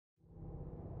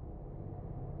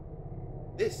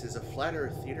This is a Flat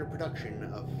Earth Theater production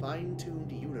of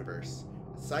Fine-Tuned Universe,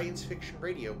 a science fiction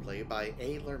radio play by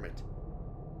A. Lehrmitt.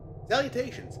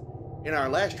 Salutations! In our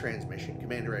last transmission,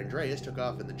 Commander Andreas took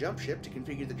off in the jump ship to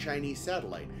configure the Chinese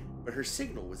satellite, but her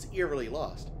signal was eerily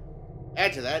lost.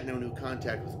 Add to that, no new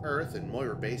contact with Earth, and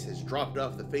Moira Base has dropped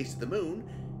off the face of the moon,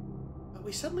 but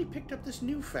we suddenly picked up this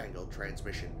newfangled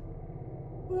transmission.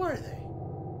 Who are they?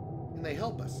 Can they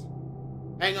help us?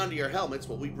 Hang on to your helmets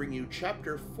while we bring you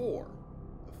Chapter 4 of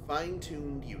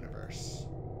Fine-Tuned Universe.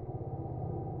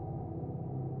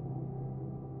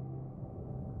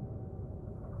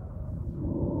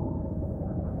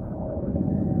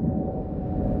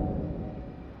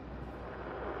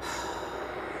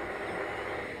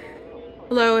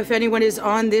 Hello, if anyone is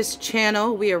on this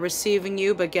channel, we are receiving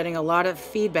you but getting a lot of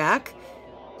feedback.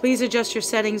 Please adjust your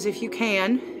settings if you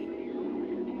can.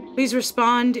 Please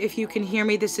respond if you can hear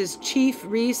me. This is Chief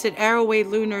Rhys at Arrowway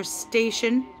Lunar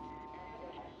Station.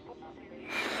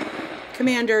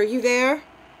 Commander, are you there?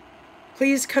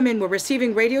 Please come in. We're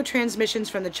receiving radio transmissions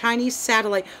from the Chinese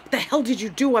satellite. What the hell did you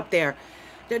do up there?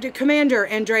 Commander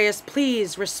Andreas,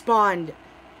 please respond.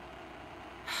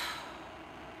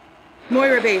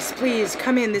 Moira Base, please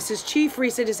come in. This is Chief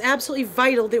Rhys. It is absolutely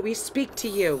vital that we speak to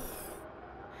you.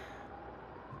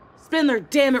 Spindler,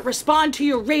 damn it, respond to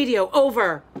your radio.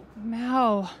 Over.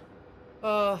 Mel.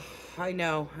 Oh, I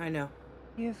know.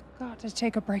 You've got to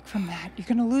take a break from that. You're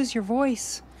gonna lose your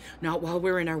voice. Not while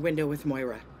we're in our window with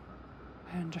Moira.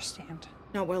 I understand.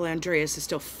 Not while Andreas is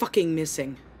still fucking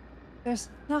missing. There's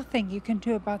nothing you can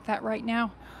do about that right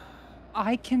now.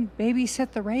 I can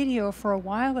babysit the radio for a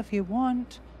while if you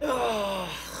want.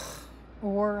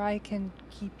 Or I can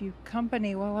keep you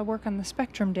company while I work on the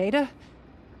spectrum data.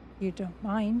 You don't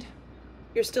mind.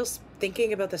 You're still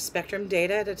thinking about the spectrum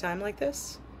data at a time like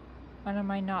this? When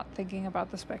am I not thinking about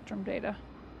the spectrum data?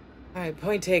 All right,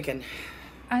 point taken.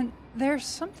 And there's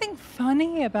something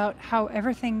funny about how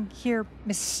everything here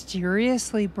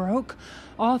mysteriously broke.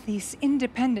 All these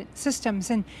independent systems,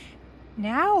 and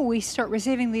now we start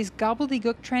receiving these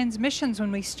gobbledygook transmissions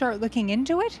when we start looking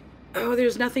into it. Oh,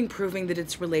 there's nothing proving that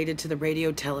it's related to the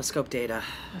radio telescope data.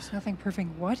 There's nothing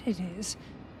proving what it is.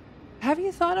 Have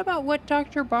you thought about what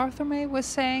Dr. Barthelme was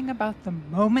saying about the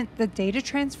moment the data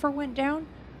transfer went down?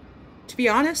 To be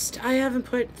honest, I haven't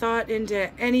put thought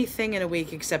into anything in a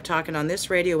week except talking on this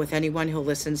radio with anyone who'll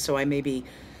listen, so I may be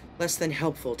less than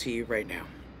helpful to you right now.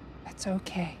 That's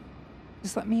okay.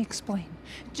 Just let me explain.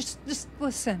 Just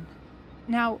listen.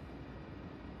 Now,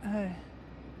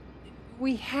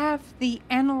 we have the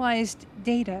analyzed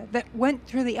data that went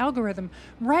through the algorithm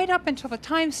right up until the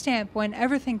timestamp when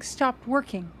everything stopped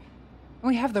working.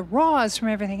 We have the raws from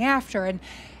everything after, and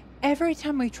every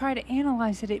time we try to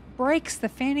analyze it, it breaks the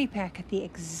fanny pack at the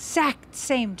exact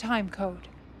same time code.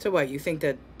 So what, you think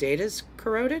that data's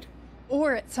corroded?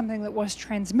 Or it's something that was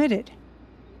transmitted.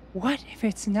 What if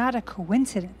it's not a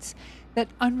coincidence that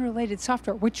unrelated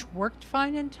software, which worked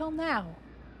fine until now,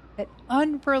 that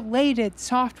unrelated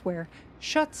software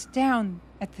shuts down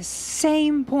at the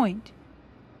same point?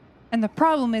 And the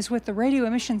problem is with the radio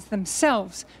emissions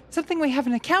themselves, something we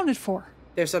haven't accounted for.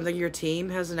 There's something your team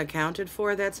hasn't accounted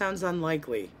for? That sounds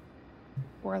unlikely.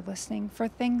 We're listening for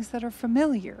things that are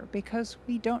familiar because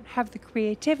we don't have the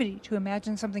creativity to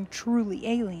imagine something truly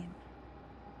alien.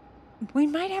 We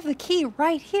might have the key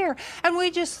right here, and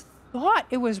we just thought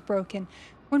it was broken,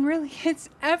 when really it's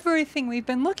everything we've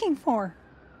been looking for.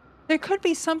 There could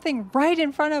be something right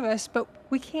in front of us, but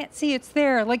we can't see it's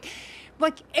there. Like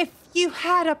if you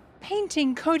had a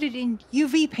painting coated in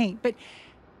UV paint, but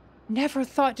never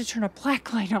thought to turn a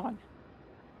black light on.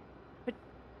 But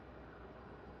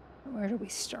where do we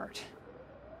start?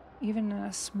 Even in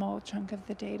a small chunk of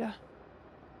the data.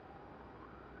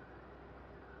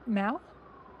 Mal?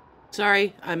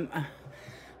 Sorry, I'm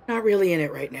not really in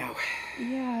it right now.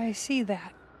 Yeah, I see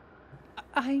that.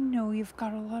 I know you've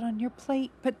got a lot on your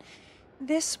plate, but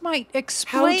this might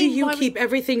explain. How do you keep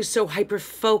everything so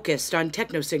hyper-focused on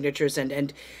technosignatures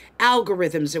and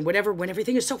algorithms and whatever when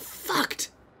everything is so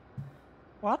fucked?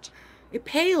 What? It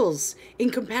pales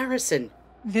in comparison.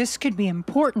 This could be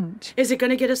important. Is it going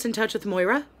to get us in touch with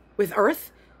Moira? With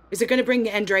Earth? Is it going to bring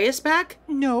Andreas back?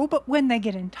 No, but when they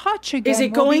get in touch again... Is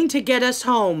it going to get us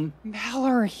home?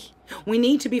 Mallory. We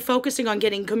need to be focusing on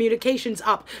getting communications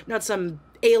up, not some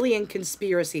alien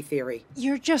conspiracy theory.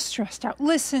 You're just stressed out.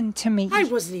 Listen to me. I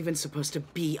wasn't even supposed to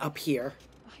be up here.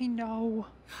 I know.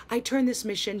 I turned this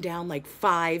mission down like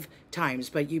 5 times,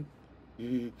 but you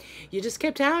just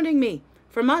kept hounding me.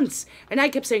 for months. And I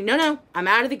kept saying, no, I'm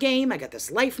out of the game. I got this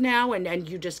life now. And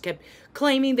you just kept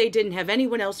claiming they didn't have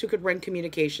anyone else who could run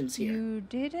communications here. You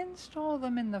did install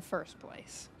them in the first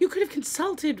place. You could have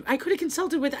consulted. I could have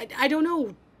consulted with, I don't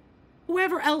know,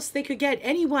 whoever else they could get.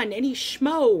 Anyone, any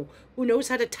schmo who knows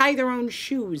how to tie their own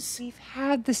shoes. We've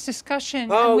had this discussion.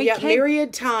 Oh, and yeah,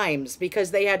 myriad times,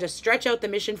 because they had to stretch out the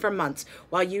mission for months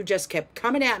while you just kept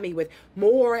coming at me with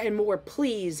more and more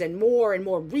pleas and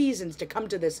more reasons to come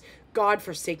to this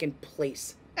godforsaken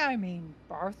place. I mean,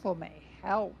 Barthelme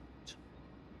helped.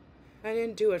 I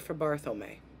didn't do it for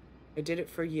Barthelme. I did it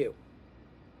for you.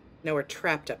 Now we're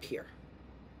trapped up here.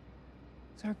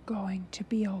 They're going to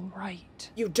be all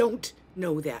right. You don't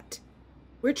know that.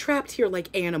 We're trapped here like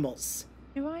animals.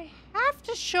 Do I have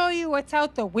to show you what's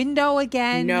out the window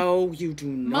again? No, you do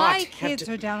not. My kids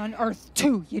are down on Earth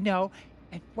too, you know.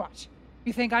 And what?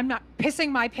 You think I'm not pissing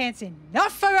my pants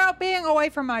enough about being away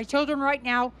from my children right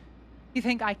now? You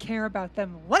think I care about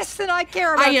them less than I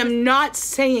care about I am not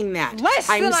saying that. Less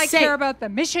than I care about the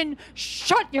mission?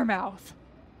 Shut your mouth.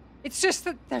 It's just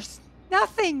that there's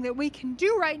nothing that we can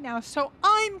do right now, so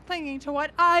I'm clinging to what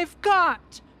I've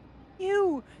got.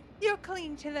 You're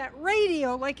clinging to that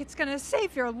radio like it's gonna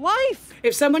save your life.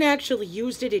 If someone actually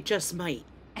used it, it just might.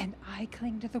 And I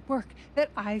cling to the work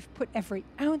that I've put every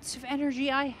ounce of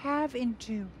energy I have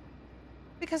into.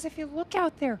 Because if you look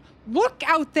out there,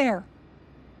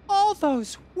 all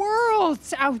those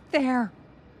worlds out there.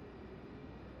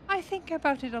 I think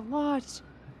about it a lot.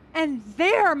 And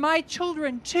they're my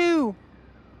children too.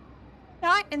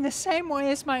 Not in the same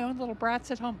way as my own little brats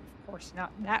at home. Of course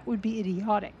not. That would be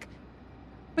idiotic.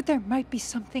 But there might be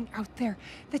something out there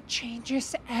that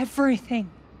changes everything.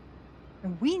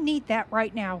 And we need that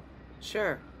right now.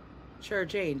 Sure,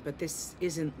 Jane, but this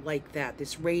isn't like that.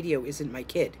 This radio isn't my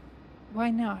kid.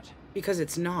 Why not? Because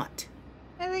it's not.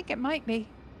 I think it might be.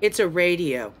 It's a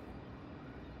radio.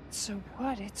 So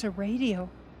what? It's a radio.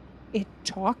 It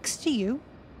talks to you,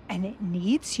 and it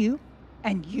needs you,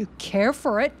 and you care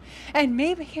for it, and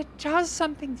maybe it does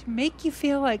something to make you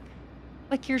feel like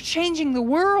you're changing the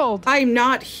world. I'm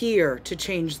not here to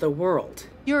change the world.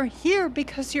 You're here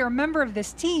because you're a member of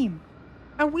this team.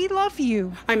 And we love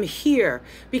you. I'm here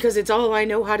because it's all I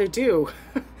know how to do.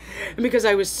 And because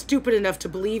I was stupid enough to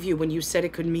believe you when you said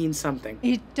it could mean something.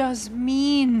 It does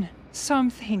mean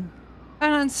something.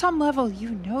 And on some level,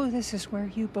 you know this is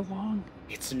where you belong.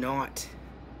 It's not.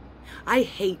 I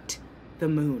hate the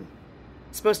moon.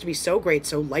 It's supposed to be so great,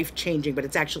 so life-changing, but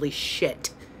it's actually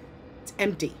shit. It's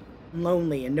empty.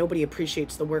 Lonely, and nobody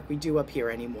appreciates the work we do up here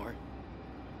anymore.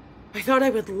 I thought I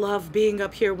would love being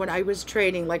up here when I was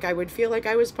training, like I would feel like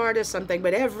I was part of something,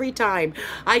 but every time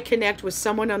I connect with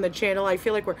someone on the channel, I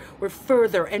feel like we're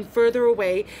further and further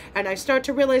away, and I start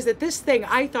to realize that this thing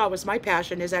I thought was my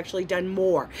passion has actually done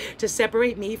more to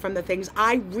separate me from the things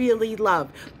I really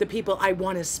love, the people I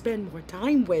want to spend more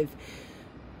time with.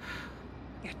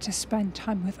 Get to spend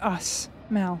time with us,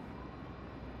 Mel.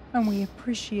 And we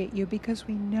appreciate you because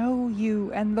we know you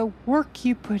and the work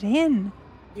you put in.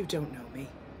 You don't know me.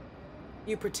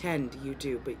 You pretend you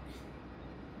do, but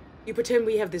you pretend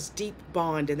we have this deep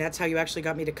bond, and that's how you actually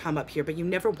got me to come up here, but you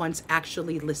never once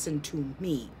actually listened to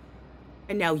me.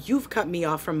 And now you've cut me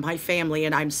off from my family,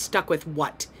 and I'm stuck with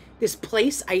what? This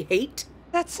place I hate?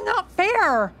 That's not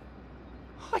fair.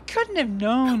 I couldn't have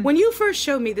known. When you first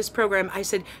showed me this program, I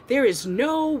said, there is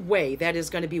no way that is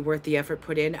going to be worth the effort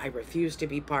put in. I refuse to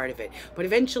be part of it. But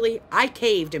eventually, I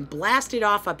caved and blasted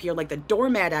off up here like the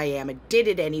doormat I am and did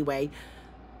it anyway.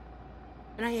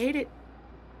 And I hate it.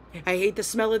 I hate the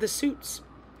smell of the suits.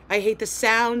 I hate the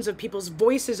sounds of people's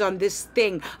voices on this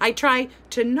thing. I try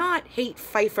to not hate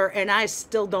Pfeiffer, and I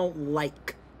still don't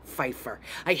like Pfeiffer.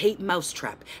 I hate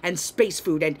Mousetrap and space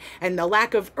food and the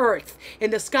lack of Earth in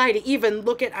the sky to even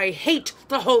look at. I hate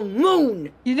the whole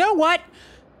moon. You know what?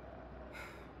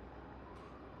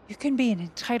 You can be an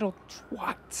entitled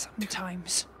twat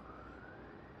sometimes.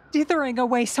 Dithering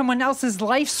away someone else's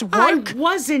life's work. I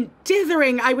wasn't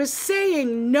dithering. I was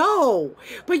saying no.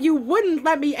 But you wouldn't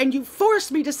let me, and you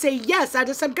forced me to say yes out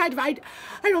of some kind of, I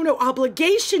don't know,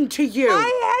 obligation to you.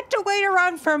 I had to wait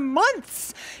around for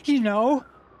months, you know,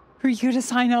 for you to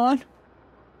sign on.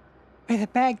 With a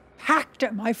bag packed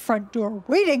at my front door,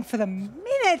 waiting for the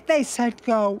minute they said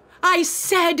go. I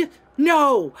said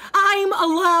no. I'm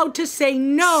allowed to say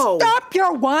no. Stop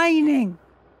your whining.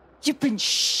 You've been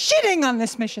shitting on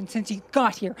this mission since you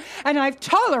got here, and I've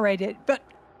tolerated it, but...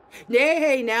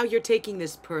 Hey, now you're taking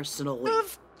this personally.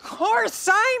 Of course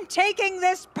I'm taking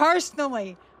this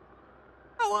personally.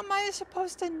 How am I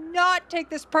supposed to not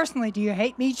take this personally? Do you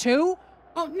hate me too?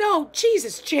 Oh, no,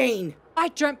 Jesus, Jane. I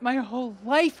dreamt my whole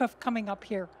life of coming up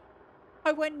here.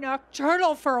 I went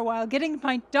nocturnal for a while getting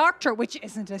my doctorate, which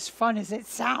isn't as fun as it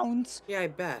sounds. Yeah, I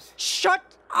bet.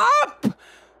 Shut up!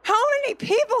 How many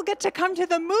people get to come to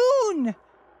the moon?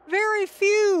 Very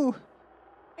few.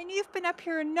 And you've been up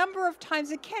here a number of times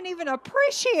and can't even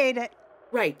appreciate it.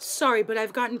 Right, sorry, but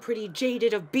I've gotten pretty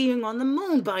jaded of being on the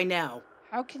moon by now.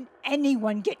 How can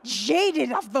anyone get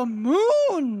jaded of the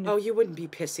moon? Oh, you wouldn't be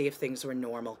pissy if things were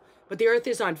normal. But the Earth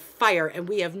is on fire, and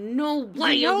we have no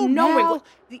way of knowing what...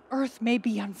 The Earth may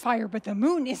be on fire, but the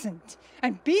moon isn't.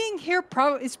 And being here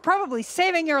is probably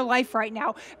saving your life right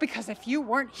now, because if you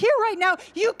weren't here right now,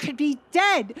 you could be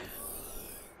dead.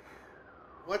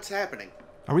 What's happening?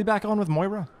 Are we back on with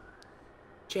Moira?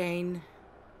 Jane.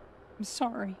 I'm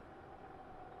sorry.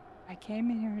 I came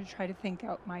in here to try to think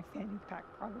out my fanny pack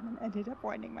problem and ended up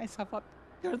winding myself up.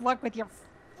 Good luck with your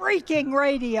freaking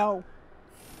radio.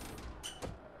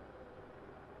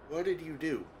 What did you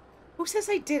do? Who says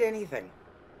I did anything?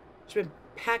 She's been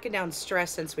packing down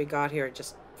stress since we got here. It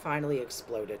just finally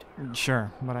exploded.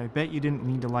 Sure, but I bet you didn't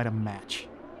need to light a match.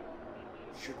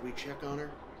 Should we check on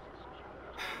her?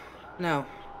 No.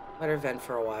 Let her vent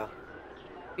for a while.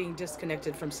 Being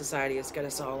disconnected from society has got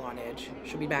us all on edge.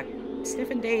 She'll be back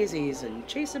sniffing daisies and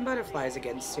chasing butterflies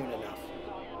again soon enough.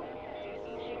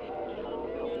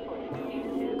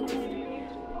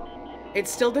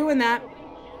 It's still doing that.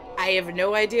 I have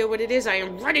no idea what it is. I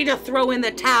am ready to throw in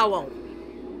the towel.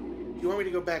 Do you want me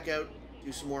to go back out,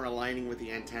 do some more aligning with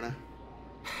the antenna?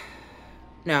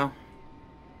 No.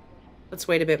 Let's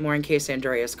wait a bit more in case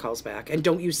Andreas calls back. And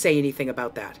don't you say anything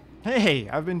about that. Hey,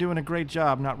 I've been doing a great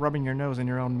job not rubbing your nose in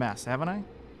your own mess, haven't I?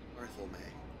 Barthelme.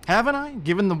 Haven't I?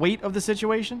 Given the weight of the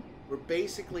situation? We're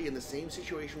basically in the same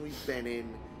situation we've been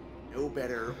in, no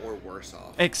better or worse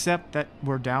off. Except that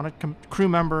we're down a crew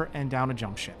member and down a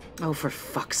jump ship. Oh, for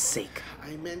fuck's sake.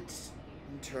 I meant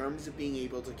in terms of being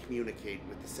able to communicate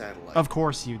with the satellite. Of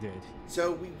course you did.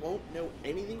 So we won't know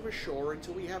anything for sure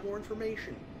until we have more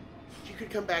information. She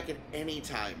could come back at any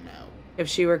time now. If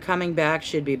she were coming back,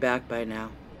 she'd be back by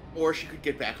now. Or she could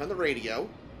get back on the radio.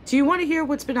 Do you want to hear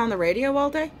what's been on the radio all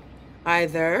day?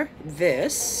 Either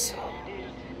this...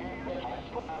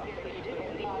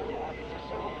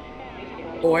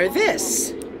 or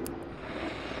this.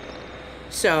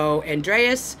 So,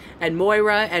 Andreas and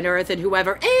Moira and Earth and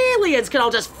whoever aliens can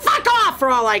all just fuck off for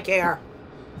all I care.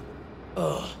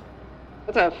 Ugh.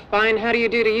 That's a fine how do you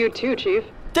do to you too, Chief.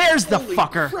 There's the Holy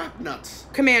fucker! crap nuts!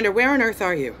 Commander, where on Earth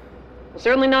are you? Well,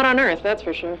 certainly not on Earth, that's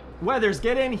for sure. Weathers,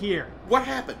 get in here! What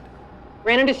happened?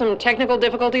 Ran into some technical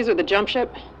difficulties with the jump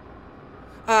ship.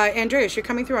 Andreas, you're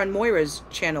coming through on Moira's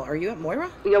channel. Are you at Moira?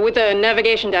 Yeah, with the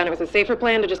navigation down, it was a safer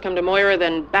plan to just come to Moira,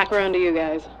 then back around to you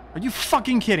guys. Are you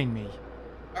fucking kidding me?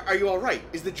 Are you alright?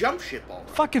 Is the jump ship alright?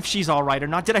 Fuck if she's alright or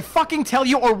not. Did I fucking tell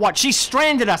you or what? She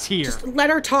stranded us here! Just let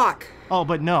her talk. Oh,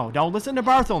 but no, don't listen to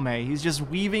Barthelme. He's just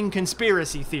weaving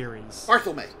conspiracy theories.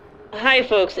 Barthelme. Hi,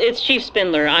 folks. It's Chief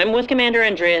Spindler. I'm with Commander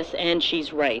Andreas, and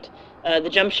she's right. The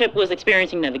jump ship was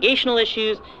experiencing navigational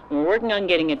issues, and we're working on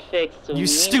getting it fixed. So You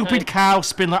stupid cow,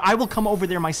 Spindler. I will come over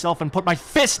there myself and put my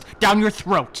fist down your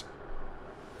throat.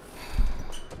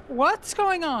 What's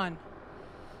going on?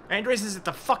 Andreas is at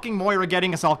the fucking Moira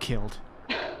getting us all killed.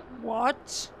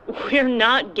 What? We're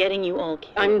not getting you all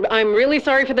killed. I'm really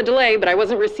sorry for the delay, but I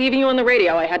wasn't receiving you on the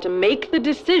radio. I had to make the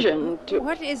decision to...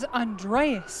 What is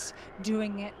Andreas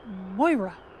doing at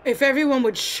Moira? If everyone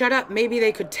would shut up, maybe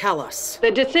they could tell us.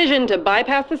 The decision to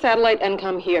bypass the satellite and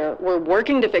come here. We're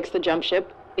working to fix the jump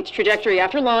ship. Its trajectory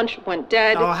after launch went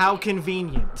dead. Oh, how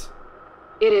convenient.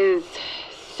 It is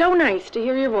so nice to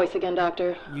hear your voice again,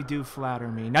 Doctor. You do flatter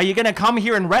me. Now you gonna come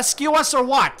here and rescue us or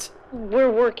what?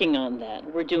 We're working on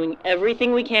that. We're doing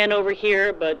everything we can over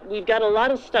here, but we've got a lot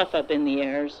of stuff up in the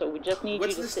air, so we just need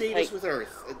What's you to the sit status tight. with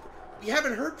Earth? We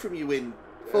haven't heard from you in...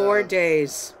 4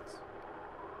 days.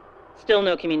 Still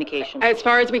no communication. As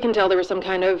far as we can tell, there was some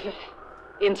kind of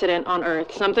incident on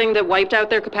Earth. Something that wiped out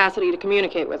their capacity to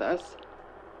communicate with us.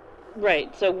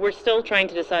 Right, so we're still trying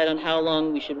to decide on how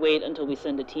long we should wait until we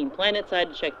send a team planetside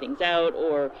to check things out,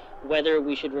 or whether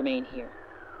we should remain here.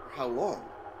 How long?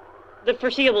 The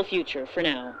foreseeable future, for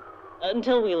now.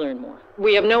 Until we learn more.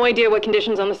 We have no idea what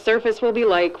conditions on the surface will be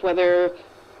like, whether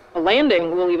a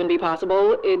landing will even be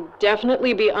possible. It'd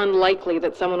definitely be unlikely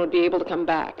that someone would be able to come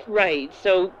back. Right,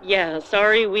 so yeah,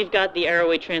 sorry, we've got the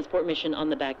Arrowway transport mission on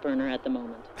the back burner at the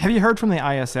moment. Have you heard from the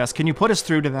ISS? Can you put us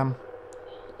through to them?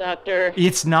 Doctor...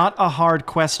 It's not a hard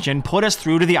question. Put us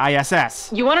through to the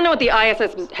ISS. You want to know what the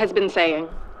ISS has been saying?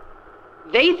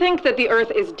 They think that the Earth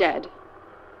is dead.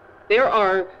 There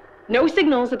are no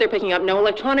signals that they're picking up, no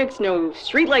electronics, no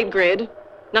streetlight grid,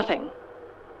 nothing.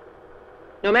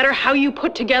 No matter how you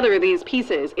put together these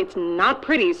pieces, it's not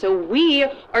pretty, so we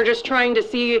are just trying to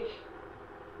see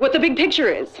what the big picture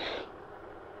is.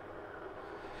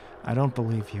 I don't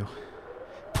believe you.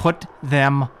 Put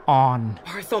them on.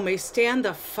 Barthelme, stand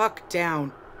the fuck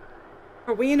down.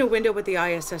 Are we in a window with the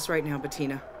ISS right now,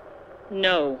 Bettina?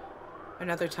 No.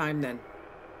 Another time, then.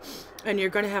 And you're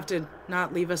gonna have to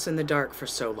not leave us in the dark for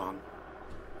so long.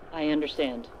 I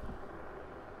understand.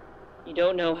 You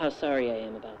don't know how sorry I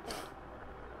am about that.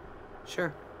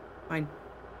 Sure. Fine.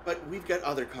 But we've got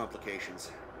other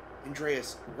complications.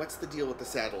 Andreas, what's the deal with the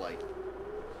satellite?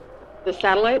 The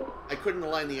satellite? I couldn't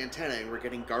align the antenna and we're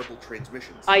getting garbled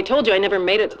transmissions. I told you I never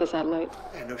made it to the satellite.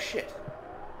 Yeah, no shit.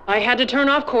 I had to turn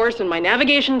off course and my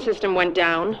navigation system went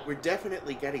down. We're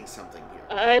definitely getting something here.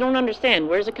 I don't understand.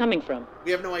 Where's it coming from?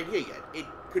 We have no idea yet. It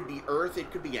could be Earth,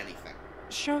 it could be anything.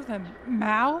 Show them.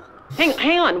 Mal?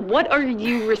 Hang on, what are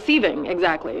you receiving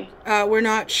exactly? We're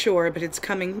not sure, but it's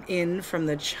coming in from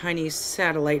the Chinese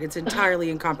satellite. It's entirely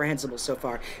incomprehensible so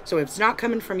far. So if it's not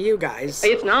coming from you guys...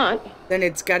 It's not. Then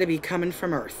it's gotta be coming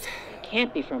from Earth. It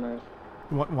can't be from Earth.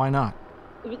 Why not?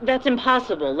 That's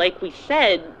impossible. Like we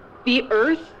said, The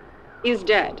Earth is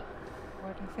dead.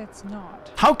 What if it's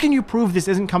not? How can you prove this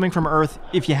isn't coming from Earth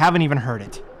if you haven't even heard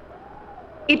it?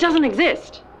 It doesn't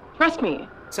exist. Trust me.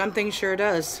 Something sure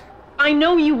does. I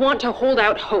know you want to hold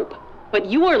out hope, but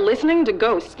you are listening to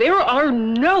ghosts. There are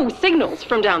no signals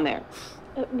from down there.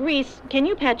 Rhys, can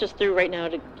you patch us through right now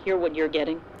to hear what you're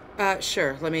getting?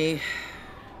 Sure. Let me...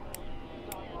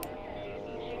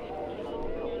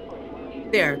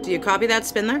 There. Do you copy that,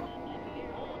 Spindler?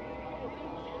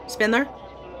 Spindler?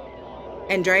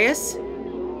 Andreas?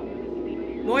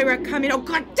 Moira, come in. Oh,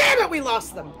 god damn it, we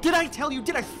lost them! Did I tell you?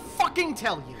 Did I fucking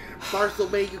tell you?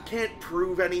 Barthelme, you can't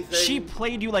prove anything. She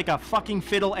played you like a fucking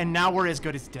fiddle, and now we're as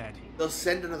good as dead. They'll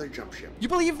send another jump ship. You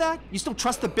believe that? You still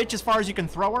trust the bitch as far as you can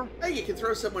throw her? Hey, you can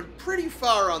throw someone pretty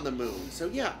far on the moon, so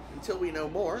yeah, until we know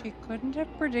more. She couldn't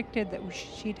have predicted that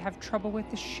she'd have trouble with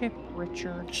the ship,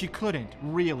 Richard. She couldn't,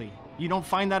 really. You don't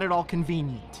find that at all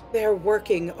convenient. They're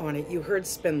working on it. You heard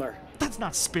Spindler. That's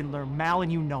not Spindler, Mal,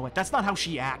 and you know it. That's not how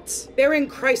she acts. They're in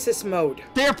crisis mode.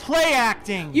 They're play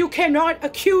acting! You cannot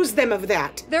accuse them of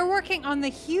that. They're working on the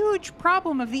huge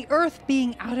problem of the Earth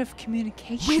being out of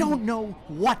communication. We don't know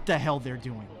what the hell they're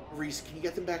doing. Rhys, can you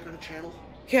get them back on a channel?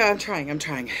 Yeah, I'm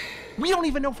trying. We don't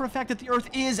even know for a fact that the Earth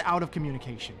is out of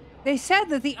communication. They said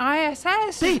that the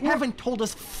ISS... They haven't told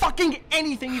us fucking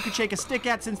anything you could shake a stick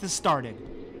at since this started.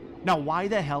 Now, why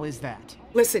the hell is that?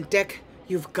 Listen, Dick,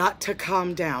 you've got to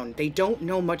calm down. They don't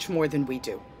know much more than we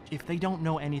do. If they don't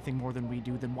know anything more than we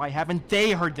do, then why haven't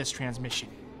they heard this transmission?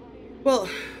 Well...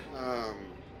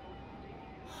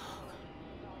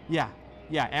 Yeah,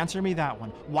 answer me that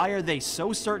one. Why are they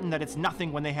so certain that it's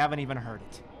nothing when they haven't even heard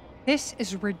it? This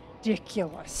is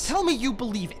ridiculous. Tell me you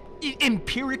believe it.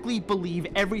 Empirically believe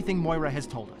everything Moira has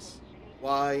told us.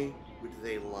 Why would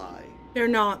they lie? They're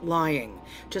not lying.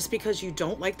 Just because you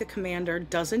don't like the commander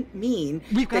doesn't mean...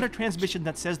 We've got a transmission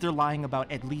that says they're lying about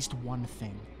at least one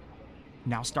thing.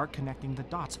 Now start connecting the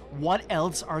dots. What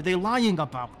else are they lying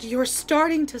about? You're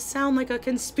starting to sound like a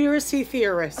conspiracy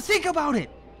theorist. Think about it!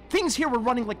 Things here were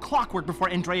running like clockwork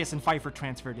before Andreas and Pfeiffer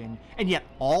transferred in, and yet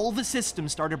all the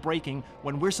systems started breaking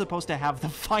when we're supposed to have the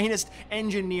finest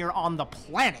engineer on the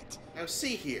planet. Now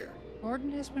see here.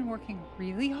 Gordon has been working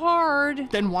really hard.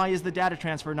 Then why is the data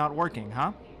transfer not working,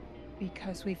 huh?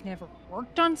 Because we've never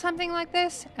worked on something like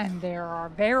this, and there are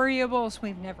variables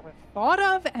we've never thought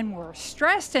of, and we're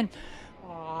stressed, and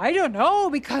I don't know,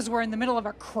 because we're in the middle of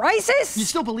a crisis? You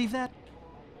still believe that?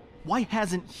 Why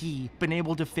hasn't he been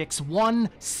able to fix one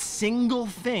single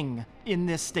thing in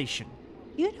this station?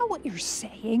 You know what you're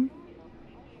saying?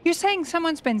 You're saying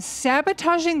someone's been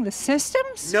sabotaging the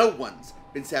systems? No one's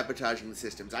been sabotaging the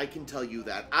systems. I can tell you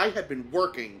that. I have been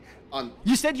working on...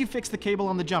 You said you fixed the cable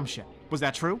on the jump ship. Was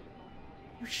that true?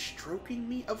 You're stroking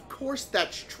me? Of course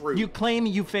that's true. You claim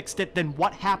you fixed it, then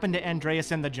what happened to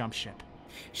Andreas and the jump ship?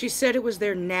 She said it was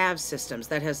their nav systems.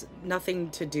 That has nothing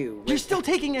to do with... You're still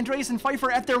taking Andreas and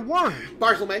Pfeiffer at their word!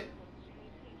 Barthelme,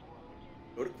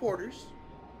 go to quarters,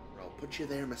 or I'll put you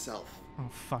there myself. Oh,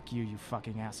 fuck you, you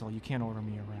fucking asshole. You can't order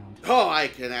me around. Oh, I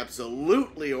can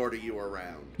absolutely order you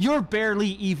around. You're barely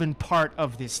even part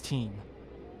of this team.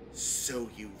 So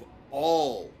you've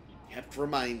all kept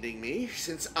reminding me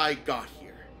since I got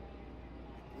here.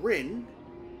 Grin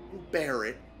and bear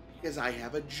it because I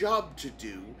have a job to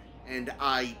do, and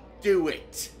I do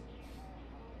it.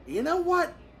 You know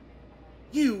what?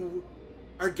 You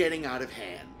are getting out of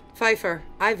hand. Pfeiffer,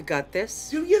 I've got this.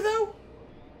 Do you, though?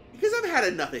 Because I've had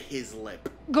enough of his lip.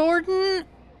 Gordon...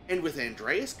 And with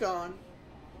Andreas gone,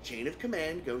 chain of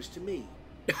command goes to me.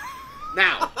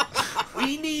 Now,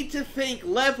 we need to think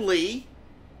levelly.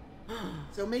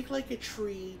 So make like a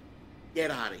tree.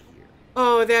 Get out of here.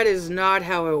 Oh, that is not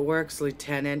how it works,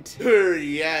 Lieutenant.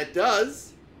 Yeah, it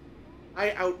does.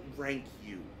 I outrank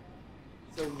you.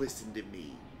 So listen to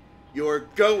me. You're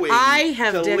going I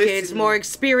have to decades listen... more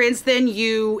experience than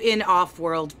you in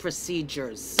off-world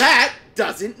procedures. That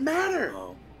doesn't matter.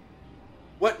 Oh.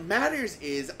 What matters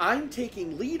is I'm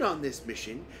taking lead on this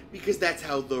mission because that's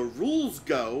how the rules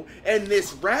go, and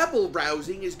this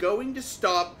rabble-rousing is going to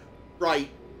stop right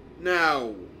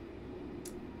now.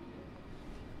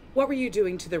 What were you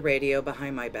doing to the radio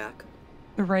behind my back?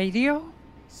 The radio?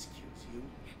 Excuse you?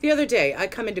 The other day, I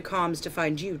come into comms to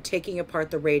find you taking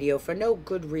apart the radio for no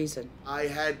good reason. I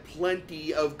had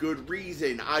plenty of good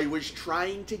reason. I was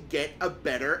trying to get a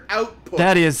better output.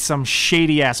 That is some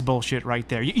shady-ass bullshit right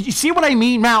there. You see what I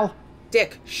mean, Mal?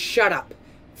 Dick, shut up.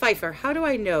 Pfeiffer, how do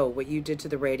I know what you did to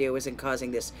the radio isn't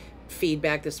causing this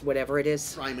feedback, this whatever it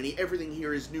is? Trimony, everything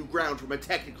here is new ground from a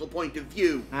technical point of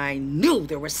view. I knew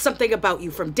there was something about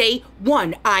you from day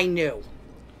one. I knew.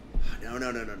 No.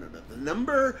 The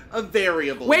number of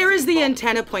variables... Where is the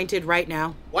antenna pointed right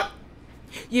now? What?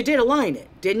 You did align it,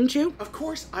 didn't you? Of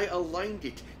course I aligned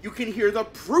it. You can hear the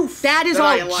proof. That is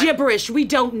all gibberish. We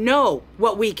don't know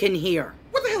what we can hear.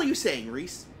 What the hell are you saying,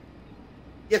 Rhys?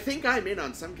 You think I'm in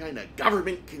on some kind of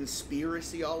government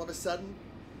conspiracy all of a sudden?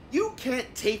 You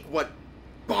can't take what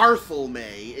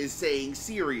Barthelme is saying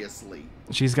seriously.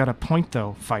 She's got a point,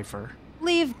 though, Pfeiffer.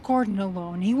 Leave Gordon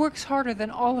alone. He works harder than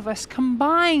all of us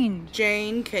combined.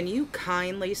 Jane, can you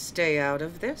kindly stay out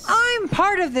of this? I'm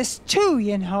part of this too,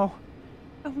 you know.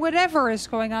 Whatever is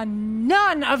going on,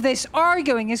 none of this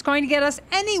arguing is going to get us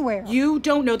anywhere. You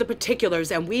don't know the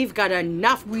particulars, and we've got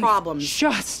enough problems.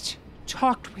 Just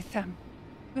talked with them.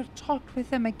 We'll talk with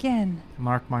them again.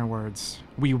 Mark my words.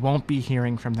 We won't be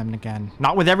hearing from them again.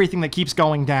 Not with everything that keeps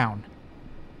going down.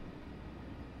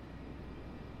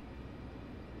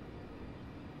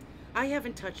 I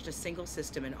haven't touched a single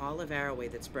system in all of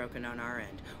Arroway that's broken on our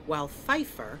end, while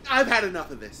Pfeiffer... I've had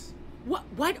enough of this.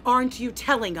 What aren't you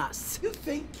telling us? You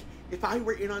think if I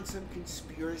were in on some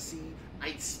conspiracy,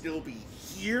 I'd still be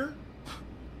here?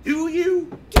 Do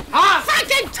you?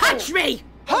 Fucking touch me!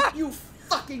 Don't you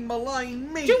fucking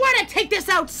malign me! Do you want to take this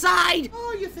outside?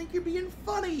 Oh, you think you're being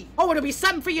funny? Oh, it'll be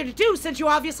something for you to do since you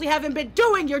obviously haven't been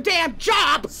doing your damn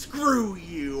job! Screw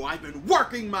you! I've been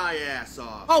working my ass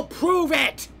off! Oh, prove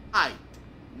it! I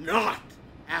do not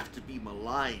have to be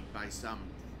maligned by some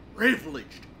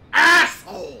privileged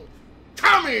asshole!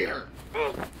 Come here!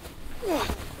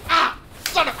 Ah!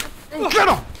 Son of a... Get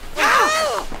him!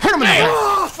 Hit him in the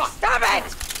head! Stop it!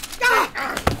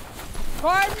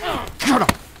 Gordon! Get him!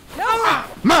 No!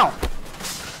 Mal!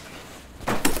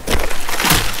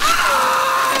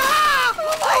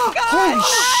 Oh my God! Holy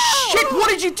shit! What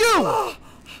did you do?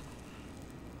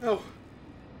 Oh,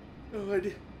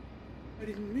 I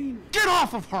didn't mean... Get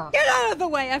off of her! Get out of the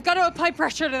way! I've got to apply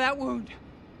pressure to that wound.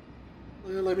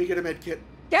 Let me get a med kit.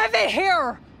 Give it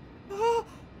here!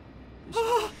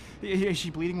 Is she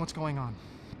bleeding? What's going on?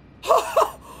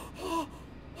 I'm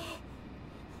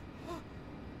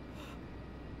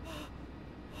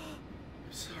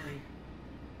sorry.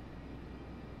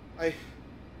 I'm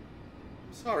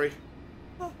sorry.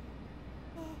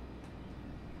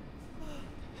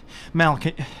 Mal,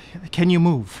 can you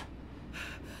move?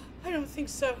 I don't think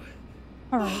so.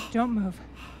 All right, don't move.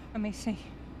 Let me see.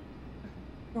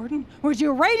 Gordon, would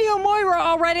you radio Moira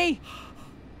already?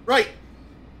 Right.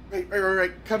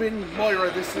 Come in, Moira.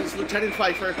 This is Lieutenant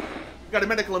Pfeiffer. We've got a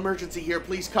medical emergency here.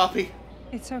 Please copy.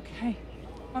 It's okay.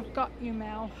 I've got you,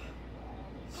 Mal.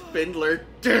 Spindler,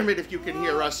 damn it if you can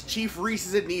hear us. Chief Rhys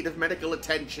is in need of medical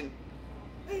attention.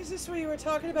 Is this what you were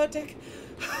talking about, Dick?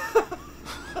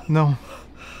 No.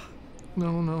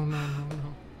 No.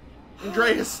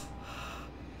 Andreas.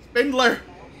 Spindler.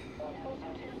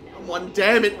 Someone,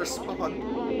 damn it, respond.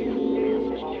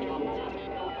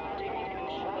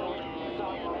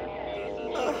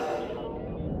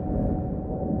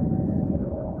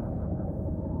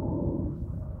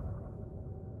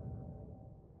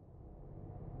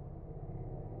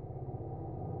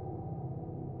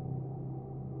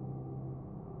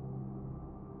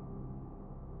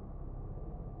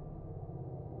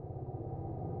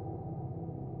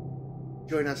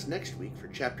 Join us next week for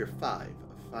Chapter 5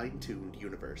 of Fine-Tuned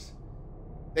Universe.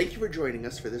 Thank you for joining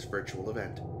us for this virtual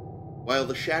event. While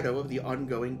the shadow of the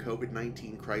ongoing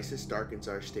COVID-19 crisis darkens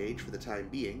our stage for the time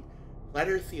being, Flat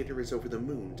Earth Theater is over the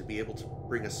moon to be able to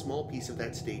bring a small piece of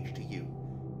that stage to you,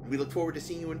 and we look forward to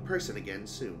seeing you in person again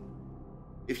soon.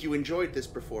 If you enjoyed this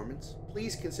performance,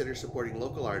 please consider supporting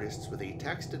local artists with a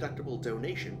tax-deductible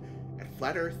donation at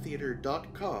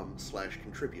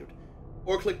flatearththeater.com/contribute,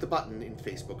 or click the button in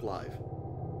Facebook Live.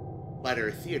 Flat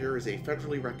Earth Theater is a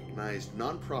federally recognized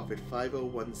nonprofit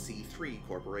 501c3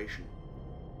 corporation.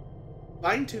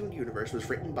 Fine-Tuned Universe was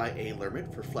written by A.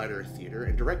 Lehrmitt for Flat Earth Theater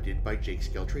and directed by Jake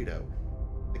Scaltreto.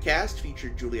 The cast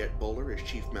featured Juliet Bowler as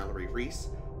Chief Mallory Rhys,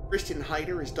 Kristen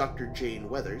Heider as Dr. Jane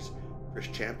Weathers, Chris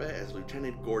Chiampa as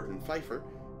Lieutenant Gordon Pfeiffer,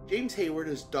 James Hayward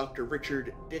as Dr.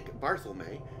 Richard Dick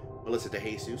Barthelme, Melissa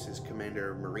DeJesus as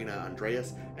Commander Marina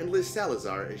Andreas, and Liz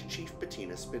Salazar as Chief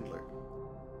Bettina Spindler.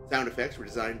 Sound effects were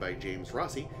designed by James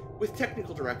Rossi, with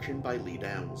technical direction by Leigh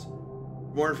Downes.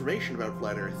 For more information about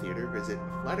Flat Earth Theater, visit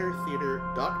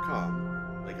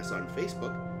flatearththeater.com, like us on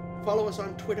Facebook, and follow us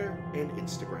on Twitter and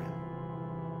Instagram.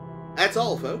 That's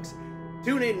all, folks.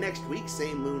 Tune in next week,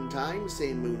 same moon time,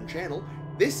 same moon channel.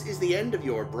 This is the end of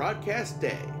your broadcast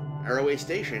day. Arrowway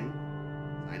Station,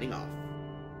 signing off.